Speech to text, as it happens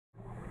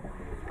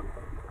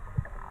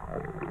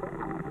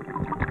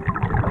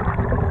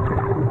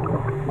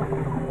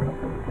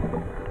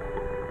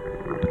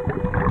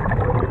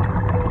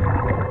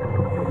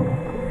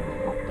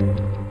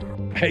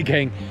Hey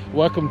gang,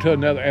 welcome to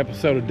another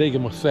episode of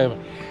Digging with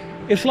Seven.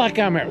 It's like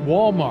I'm at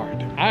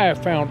Walmart. I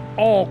have found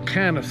all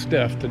kind of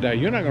stuff today.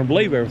 You're not gonna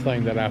believe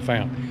everything that I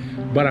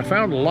found, but I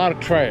found a lot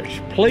of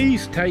trash.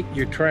 Please take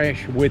your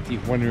trash with you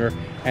when you're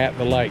at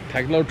the lake.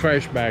 Take a little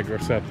trash bag or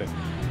something.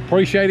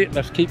 Appreciate it.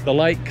 Let's keep the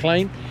lake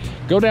clean.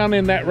 Go down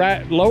in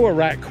that lower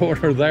right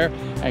corner there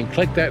and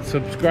click that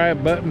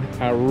subscribe button.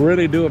 I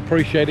really do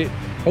appreciate it.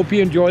 Hope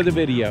you enjoy the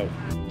video.